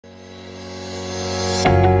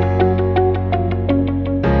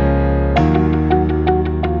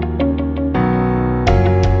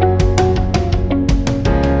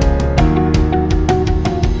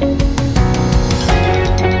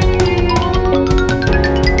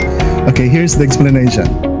Okay, here's the explanation.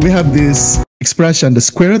 We have this expression, the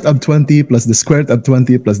square root of 20 plus the square root of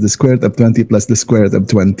 20 plus the square root of 20 plus the square root of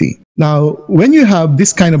 20. Now, when you have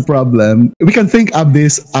this kind of problem, we can think of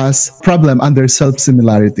this as problem under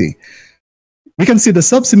self-similarity. We can see the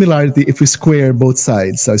self-similarity if we square both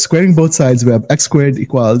sides. So squaring both sides, we have x squared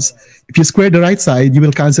equals, if you square the right side, you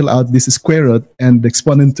will cancel out this square root and the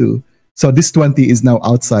exponent 2. So this 20 is now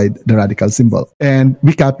outside the radical symbol. And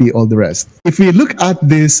we copy all the rest. If we look at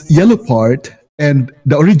this yellow part and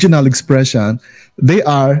the original expression, they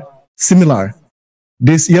are similar.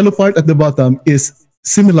 This yellow part at the bottom is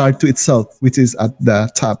similar to itself, which is at the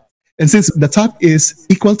top. And since the top is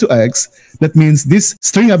equal to x, that means this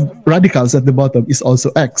string of radicals at the bottom is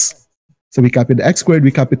also x. So we copy the x squared,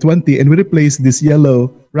 we copy 20, and we replace these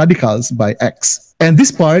yellow radicals by x. And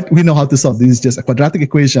this part, we know how to solve. This is just a quadratic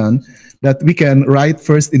equation that we can write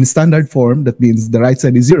first in standard form. That means the right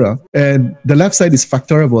side is 0. And the left side is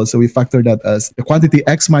factorable. So we factor that as the quantity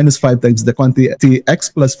x minus 5 times the quantity x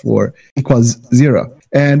plus 4 equals 0.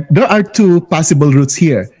 And there are two possible roots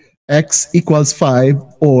here. X equals 5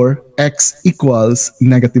 or x equals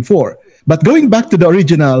negative 4. But going back to the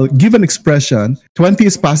original given expression, 20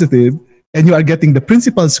 is positive, and you are getting the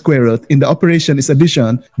principal square root in the operation is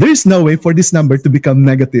addition, there is no way for this number to become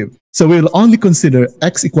negative. So we will only consider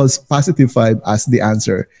x equals positive 5 as the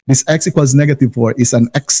answer. This x equals negative 4 is an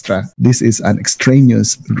extra. This is an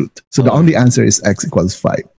extraneous root. So the only answer is x equals 5.